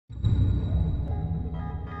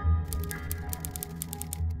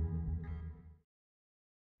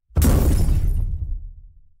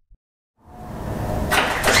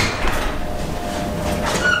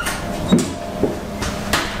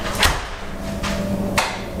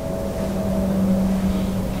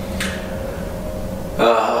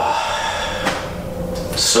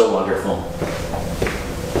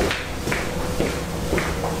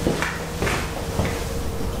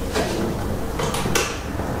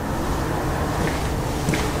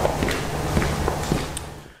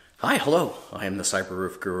Hi, hello. I am the Cyber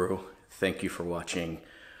Roof Guru. Thank you for watching.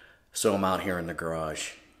 So I'm out here in the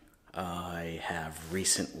garage. I have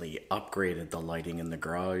recently upgraded the lighting in the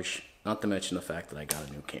garage, not to mention the fact that I got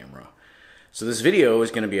a new camera. So this video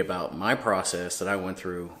is going to be about my process that I went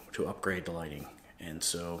through to upgrade the lighting. And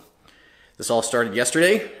so this all started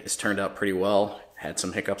yesterday. It's turned out pretty well. Had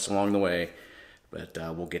some hiccups along the way, but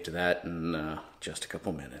we'll get to that in just a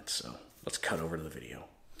couple minutes. So let's cut over to the video.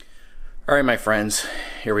 All right, my friends,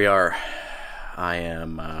 here we are. I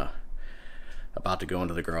am about to go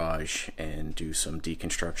into the garage and do some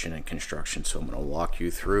deconstruction and construction. So I'm going to walk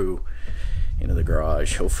you through into the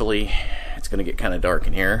garage. Hopefully it's going to get kind of dark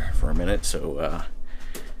in here for a minute, so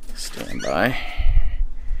stand by.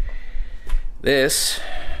 This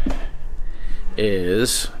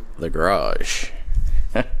is the garage.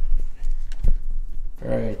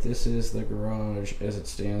 Alright, this is the garage as it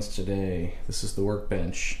stands today. This is the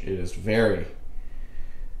workbench. It is very,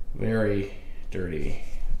 very dirty.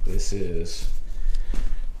 This is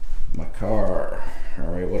my car.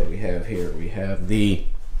 Alright, what do we have here? We have the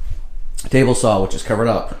table saw, which is covered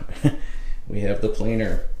up. We have the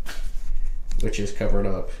planer, which is covered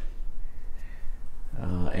up.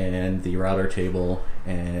 And the router table,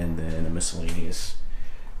 and then a miscellaneous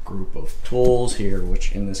group of tools here,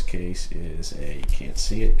 which in this case is you can't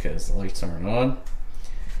see it because the lights aren't on,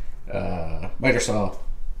 miter saw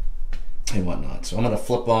and whatnot. So I'm going to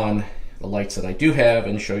flip on the lights that I do have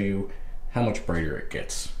and show you how much brighter it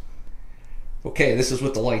gets. Okay, this is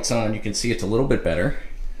with the lights on. You can see it's a little bit better.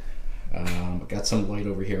 I've got some light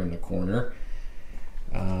over here in the corner.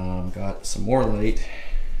 Got some more light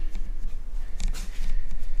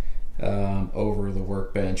over the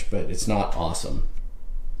workbench, but it's not awesome.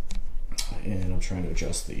 And I'm trying to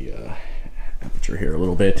adjust the aperture here a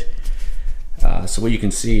little bit. So what you can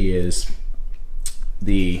see is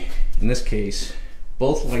in this case,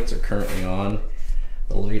 both lights are currently on.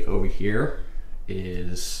 The light over here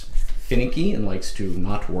is finicky and likes to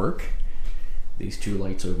not work. These two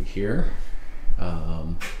lights over here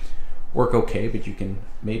work okay, but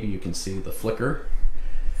maybe you can see the flicker.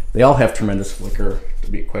 They all have tremendous flicker, to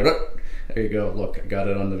be quite there you go, look, I got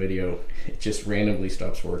it on the video. It just randomly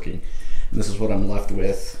stops working. And this is what I'm left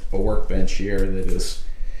with, a workbench here that is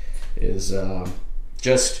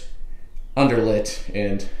just underlit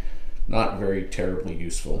and not very terribly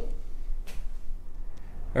useful.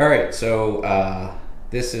 Alright, so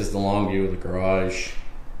this is the long view of the garage.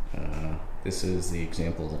 This is the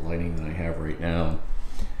example of the lighting that I have right now.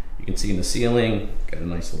 You can see in the ceiling, got a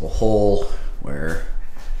nice little hole where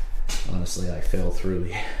honestly I fell through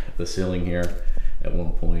the ceiling here at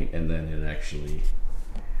one point, and then it actually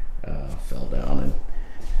fell down and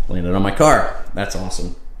landed on my car. That's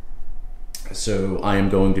awesome. So I am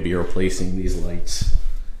going to be replacing these lights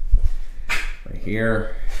right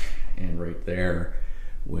here and right there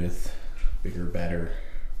with bigger, better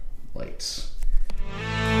lights.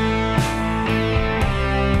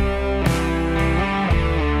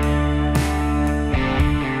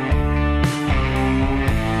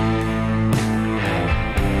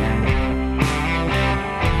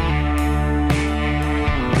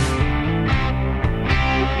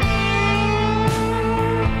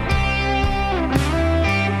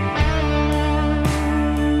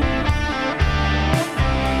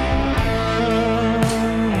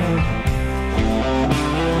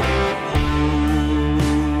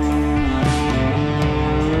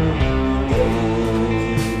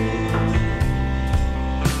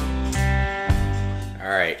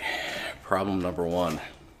 Problem number one.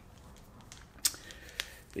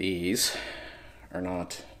 These are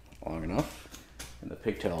not long enough, and the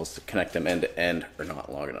pigtails to connect them end to end are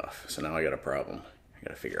not long enough. So now I got a problem I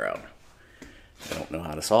gotta figure out. I don't know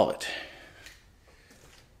how to solve it.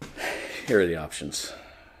 Here are the options.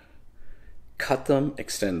 Cut them,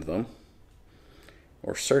 extend them,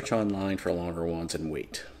 or search online for longer ones and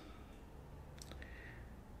wait.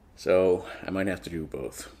 So I might have to do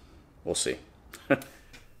both. We'll see.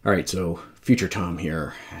 Alright, so future Tom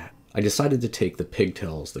here. I decided to take the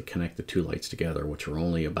pigtails that connect the two lights together, which are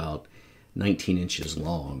only about 19 inches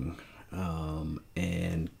long,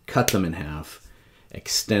 and cut them in half,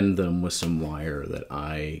 extend them with some wire that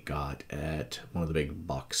I got at one of the big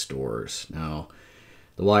box stores. Now,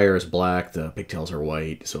 the wire is black, the pigtails are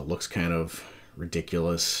white, so it looks kind of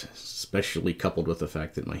ridiculous, especially coupled with the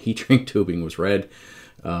fact that my heat shrink tubing was red.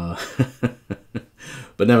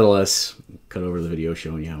 But nevertheless, cut over the video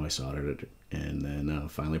showing you how I soldered it, and then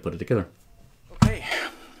finally put it together. Okay,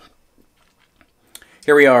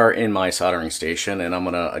 here we are in my soldering station, and I'm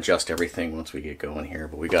going to adjust everything once we get going here.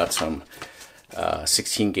 But we got some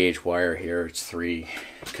 16 gauge wire here. It's 3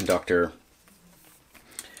 conductor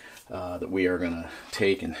that we are going to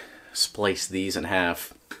take and splice these in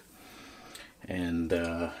half and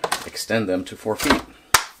extend them to 4 feet.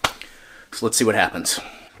 So let's see what happens.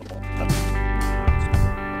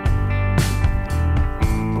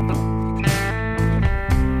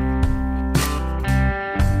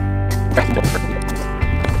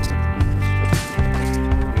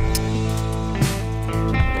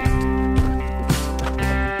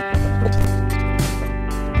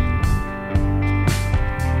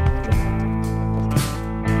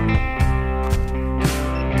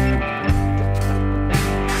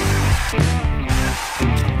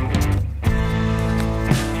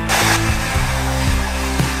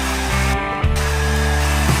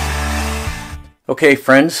 Okay,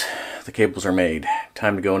 friends, the cables are made.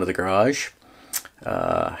 Time to go into the garage,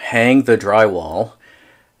 hang the drywall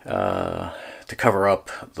to cover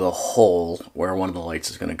up the hole where one of the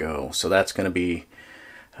lights is going to go. So that's going to be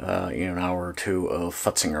an hour or two of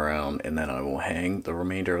futzing around, and then I will hang the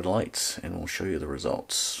remainder of the lights, and we'll show you the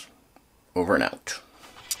results. Over and out.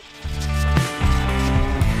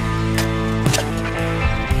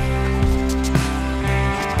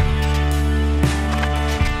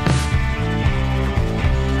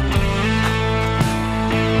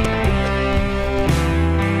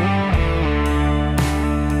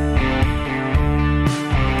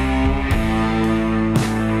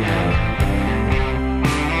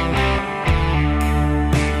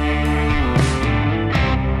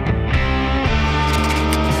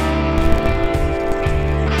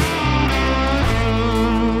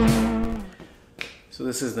 So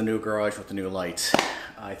this is the new garage with the new lights.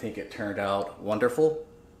 I think it turned out wonderful.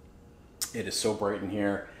 It is so bright in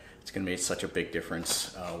here. It's going to make such a big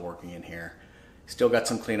difference working in here. Still got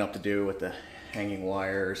some cleanup to do with the hanging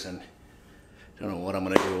wires, and don't know what I'm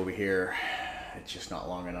going to do over here. It's just not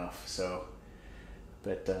long enough. So,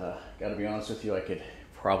 but got to be honest with you, I could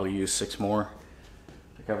probably use 6 more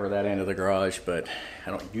to cover that end of the garage, but I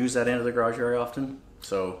don't use that end of the garage very often,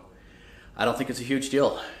 so I don't think it's a huge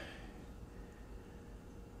deal.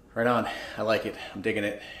 Right on. I like it. I'm digging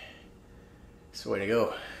it. It's the way to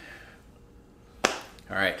go.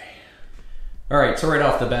 Alright, so right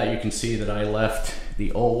off the bat you can see that I left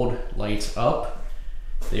the old lights up.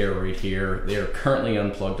 They are right here. They are currently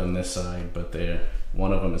unplugged on this side, but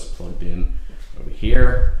one of them is plugged in over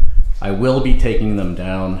here. I will be taking them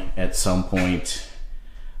down at some point.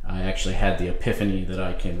 I actually had the epiphany that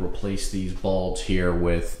I can replace these bulbs here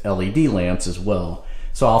with LED lamps as well.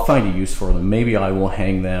 So I'll find a use for them. Maybe I will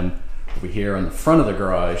hang them over here on the front of the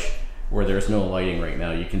garage where there's no lighting right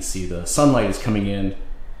now. You can see the sunlight is coming in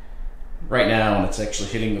right now, and it's actually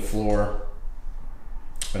hitting the floor,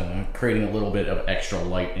 creating a little bit of extra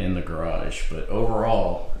light in the garage. But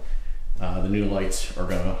overall, the new lights are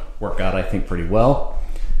going to work out, I think, pretty well.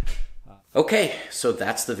 Okay, so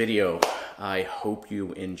that's the video. I hope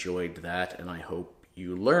you enjoyed that, and I hope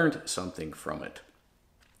you learned something from it.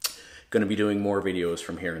 Going to be doing more videos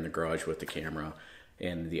from here in the garage with the camera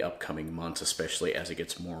in the upcoming months, especially as it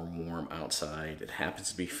gets more warm outside. It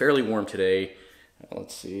happens to be fairly warm today.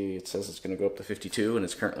 Let's see, it says it's going to go up to 52, and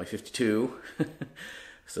it's currently 52.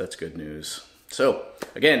 So that's good news. So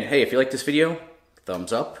again, hey, if you like this video,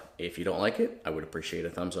 thumbs up. If you don't like it, I would appreciate a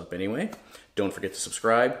thumbs up anyway. Don't forget to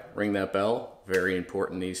subscribe, ring that bell, very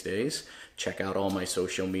important these days. Check out all my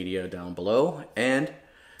social media down below, and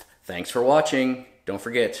thanks for watching. Don't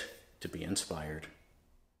forget to be inspired.